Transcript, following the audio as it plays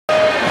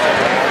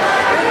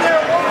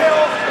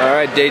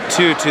Alright, day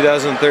 2,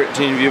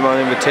 2013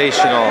 Viewmont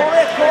Invitational.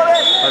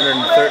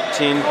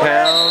 113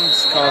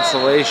 pounds,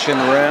 consolation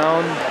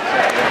round.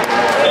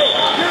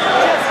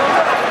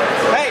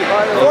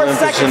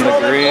 Olympus in the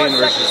green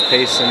versus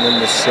Payson in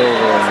the silver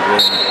and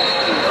green.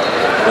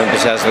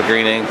 Olympus has the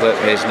green anklet,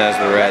 Payson has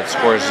the red.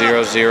 Score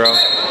 0-0,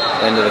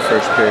 end of the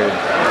first period.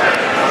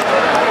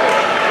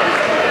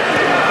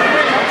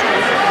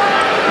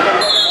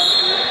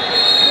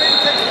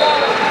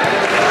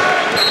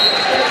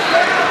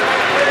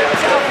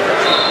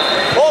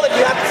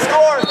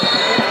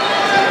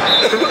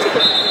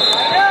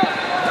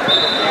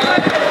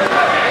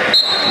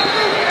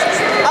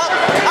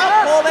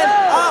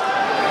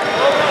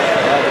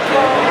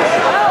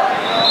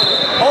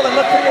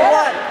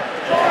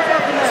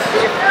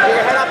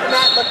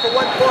 For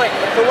 1 point.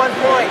 For 1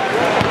 point.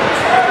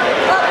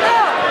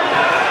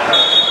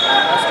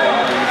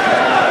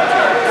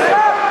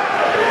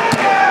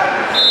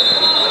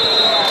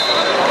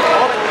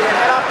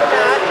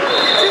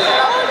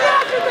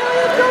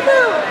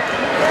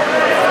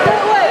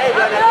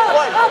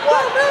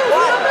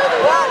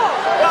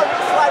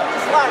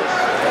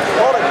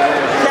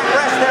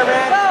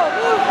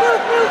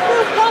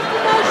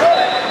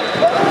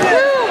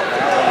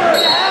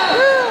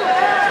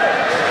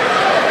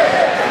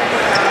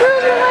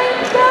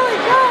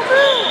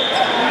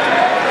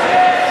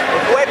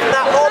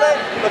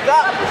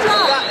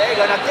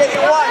 Now get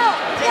your one.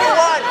 Get your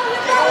one.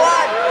 Get your one. Get your one.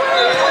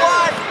 Get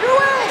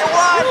your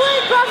one.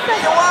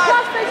 Get your one.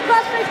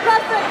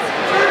 Crossface.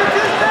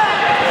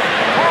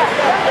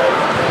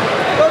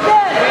 Go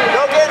again.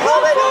 Go again.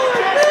 Hold it.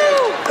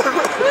 Move.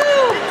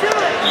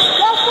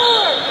 Go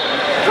forward.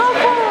 Go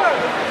forward.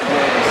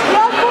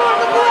 Go forward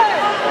the play.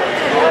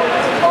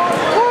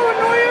 Forward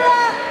where you're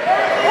at.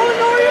 Forward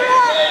where you're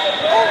at.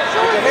 Put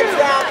your hips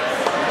down.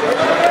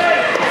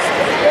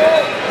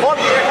 Hold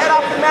your head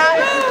off the mat.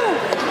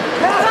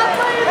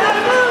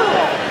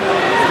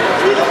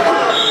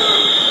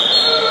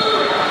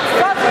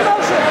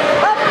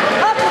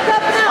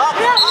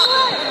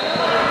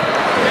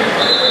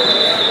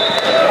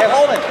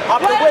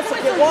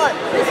 Get one.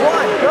 Get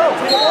one. Go.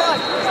 Get one.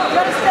 You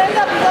gotta stand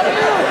up. You gotta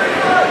move.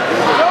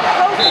 Don't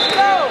focus.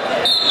 Go.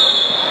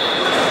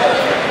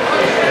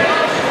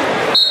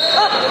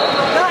 Up.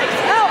 Nice.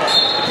 Out.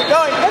 Keep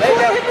going. There you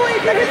go. Hip away.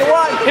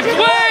 Hip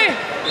away.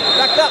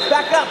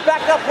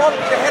 Back up. Hold it.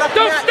 Your head up.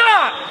 Don't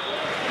stop.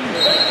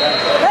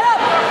 Head up.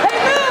 Hey,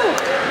 move.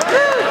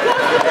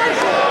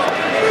 Concentration.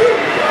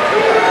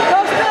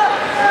 Post up.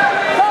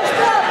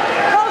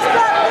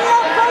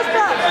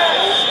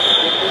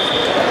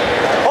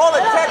 Hold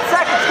it. 10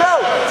 seconds. Go.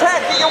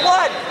 10. Get your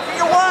one.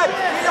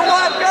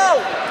 Go.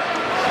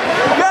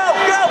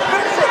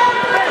 Finish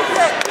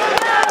it.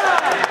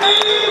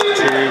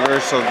 Two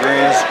reversal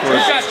green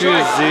scores 2-0.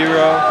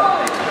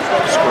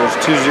 Scores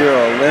 2-0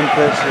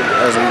 Olympus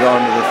as we go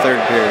into the third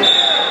period.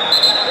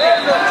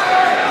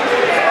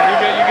 You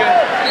good.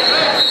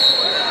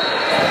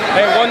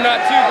 Hey, 1, not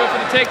 2, go for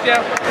the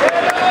takedown.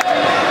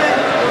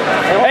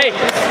 Hey,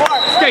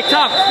 stay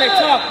tough.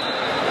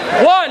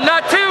 1,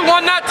 not 2, go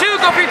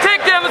for your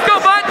takedown. Let's go,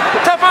 bud.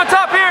 Tough on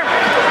top here.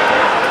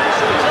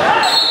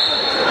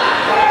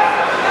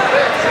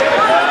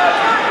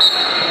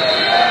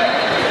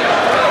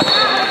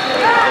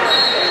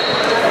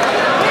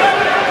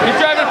 Keep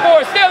driving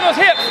forward. Stay on those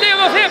hips.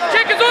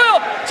 Check his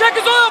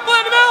oil.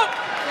 Blend him out.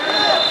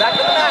 Back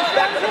to the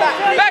back.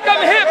 Back on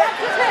the hip.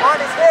 On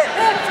his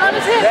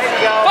hip. There you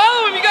go.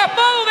 Follow him. You got to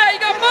follow that.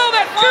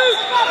 Scoot.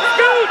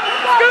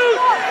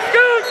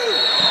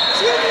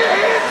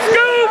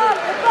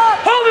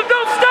 Hold him.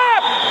 Don't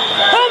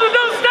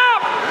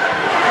stop.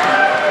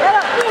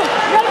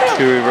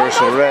 Two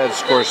reversal red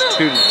scores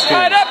 2-2.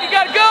 Tied up. You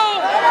got to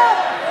go.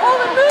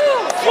 Hold and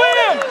move.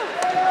 Swim.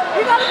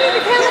 You got to move.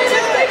 You can't leave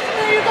this station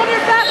there. You're going to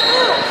your back.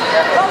 Move.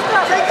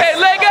 Hey,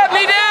 leg up,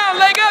 knee down.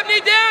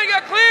 You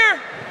got clear.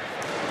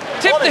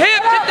 Tip the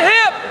hip.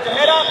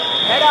 Head up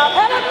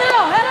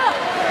now.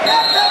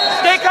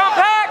 Stay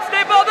compact.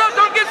 Stay balled up.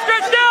 Don't get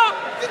stretched out.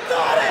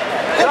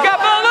 You got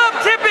balled up.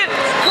 Tip it.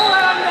 Pull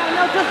that arm down.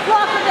 No, just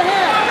block with the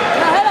hand.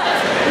 Now head up.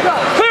 Go.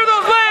 Clear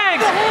those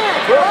legs.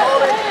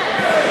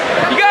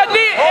 You got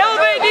knee.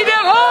 Elevate knee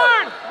down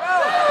hard.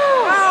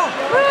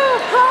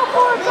 Move. Crawl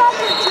forward.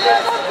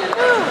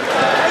 Move.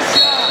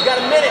 You got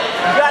a minute.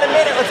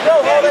 Let's go,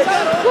 hold it.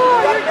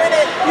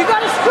 You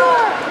got to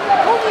score.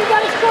 Hold it. You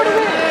got to score to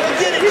win.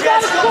 You got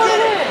to score to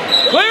win.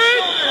 Clear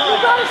it. You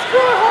got to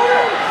score, hold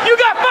it. You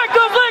got to fight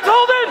those legs,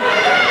 Holden.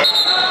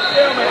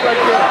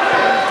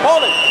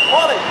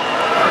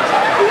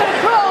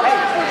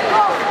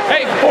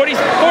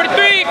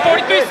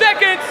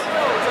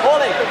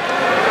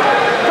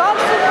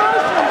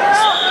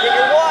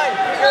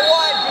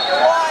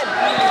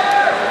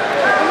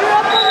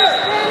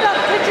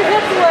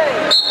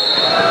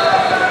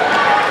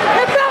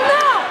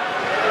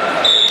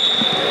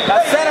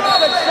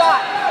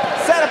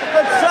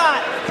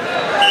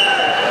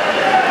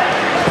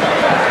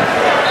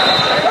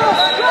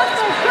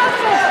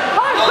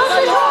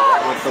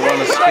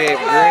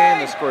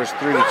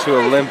 score is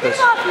 3-2 Olympus.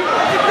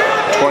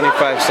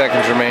 25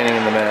 seconds remaining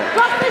in the match.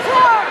 Drop this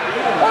hard!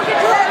 Or get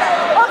your head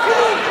up! Up your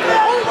knees!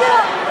 Hold it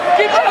up!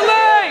 Keep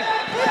yelling!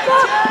 Hands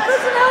up!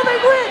 First one to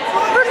elevate wins!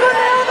 First one to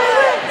elevate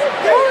wins!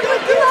 Hold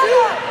it! Get on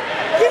that!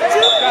 Get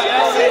to it!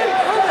 Hold it!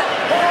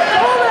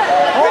 Hold it!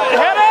 Hold it!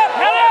 Head up!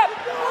 Head up!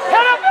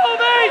 Head up,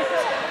 elevate!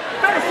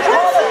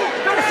 Hold it!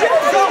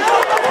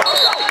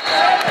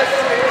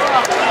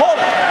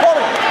 Hold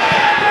it!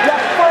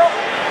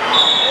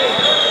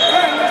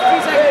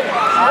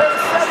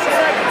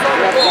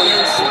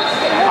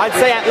 I'd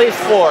say at least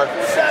 4.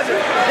 7.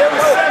 There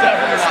was 7.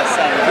 Definitely not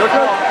 7. You're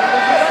good.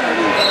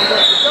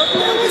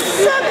 There was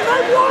 7.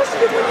 I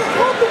watched it when you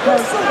called the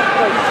whistle.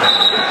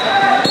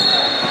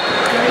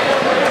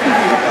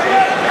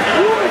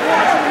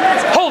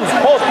 Hold it!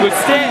 Hold it! Good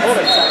stance!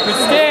 Good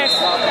stance!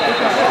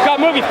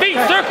 Got to move your feet!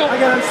 Circle! I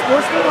got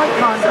unsportsmanlike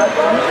conduct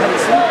on the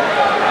Payson.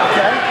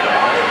 Okay?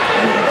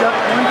 And you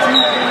deduct 1,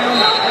 2, 3 on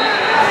that one.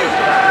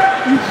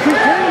 You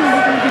continue,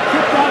 you're going to get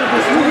kicked out of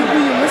this league.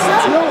 Will you listen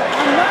to me? No,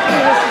 I'm not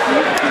going to listen to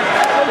you.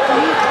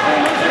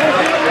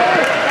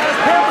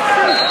 Have a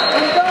seat.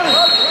 I'm done.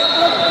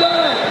 I'm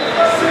done.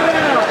 Sit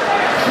down.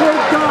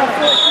 We're done.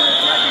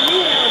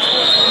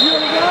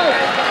 You're right.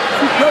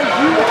 Because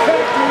you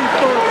attacked me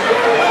first.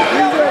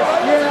 You this.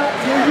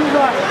 Yeah, you're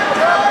right.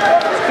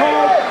 It's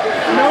called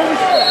no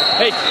respect.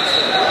 Hey,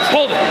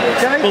 hold it.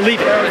 Okay? Believe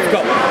it. Let's go.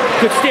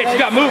 Good stance. You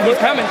got to move. He's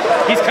coming.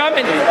 He's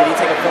coming. Did he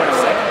take a 40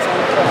 seconds?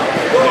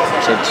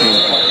 It's a team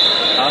point.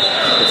 Huh?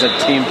 It's a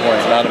team point,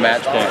 not a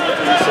match point.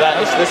 So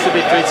this would be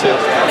 3-2.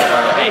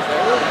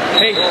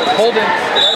 Hey, hold it.